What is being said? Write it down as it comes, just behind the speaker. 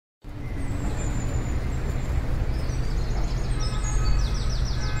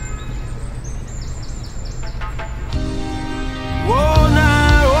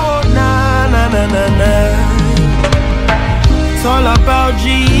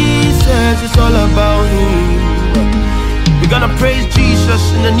yes, it's all about Him. We're gonna praise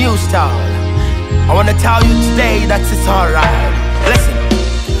Jesus in a new style. I wanna tell you today that it's alright. Listen.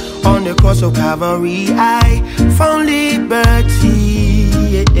 On the cross of Calvary, I found liberty,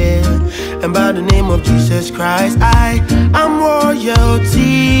 yeah. And by the name of Jesus Christ, I am royalty.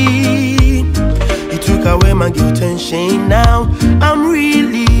 He took away my guilt and shame. Now I'm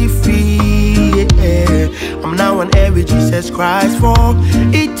really free, yeah. I'm now an heir with Jesus Christ for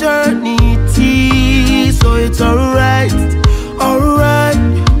eternity. So it's alright, alright.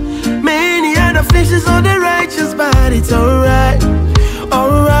 Many are the afflictions of the righteous, but it's alright,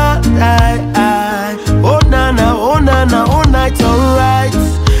 alright. Oh na, oh na, oh na, it's alright,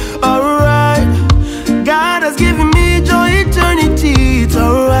 alright. God has given me joy, eternity. It's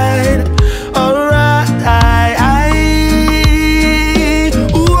alright, alright.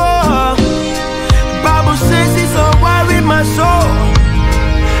 Whoa. Bible says it's alright with my soul.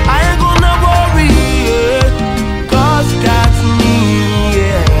 I ain't gonna worry, yeah. 'Cause God's me,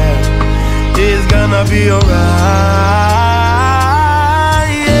 yeah. It's gonna be alright.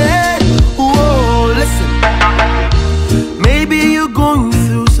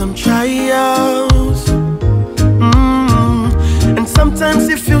 Sometimes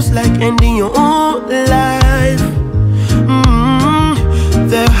it feels like ending your own life.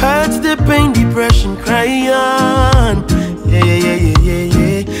 The hurts, the pain, depression, crying.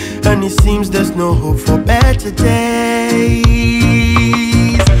 Yeah. And it seems there's no hope for better days.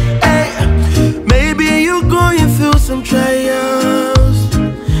 Hey, maybe you're going through some trials.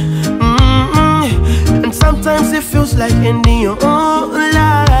 And sometimes it feels like ending your own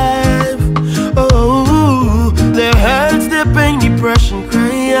life. Oh, the hurts, the pain, depression, crying.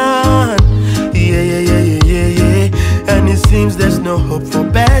 Yeah. And it seems there's no hope for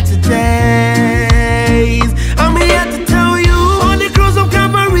better days. I'm here to tell you, on the cross of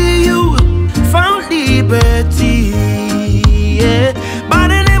Calvary, you found liberty. Yeah. By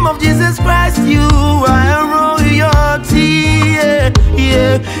the name of Jesus Christ, you are royalty.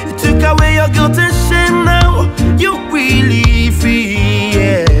 Yeah. You took away your guilt and shame. Now you really free.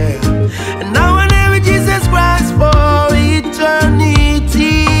 Yeah. And now I live with Jesus Christ for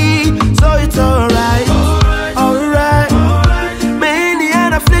eternity. So it's alright, alright. Many are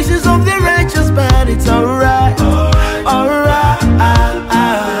the afflictions of the righteous, but it's alright, alright.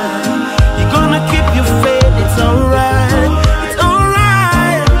 You're gonna keep your faith, it's alright, it's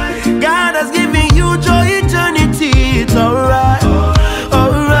alright. God has given you joy, eternity, it's alright,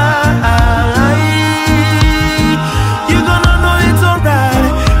 alright. You're gonna know it's alright,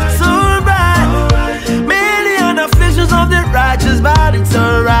 it's alright. Many are the afflictions of the righteous, but it's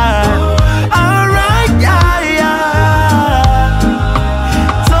alright.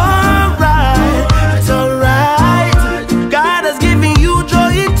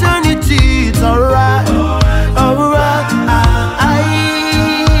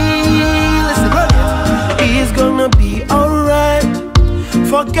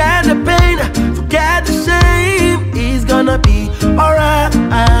 Forget the pain, forget the shame. It's gonna be alright.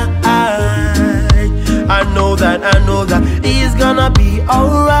 I know that it's gonna be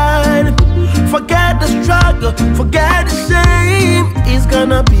alright. Forget the struggle, forget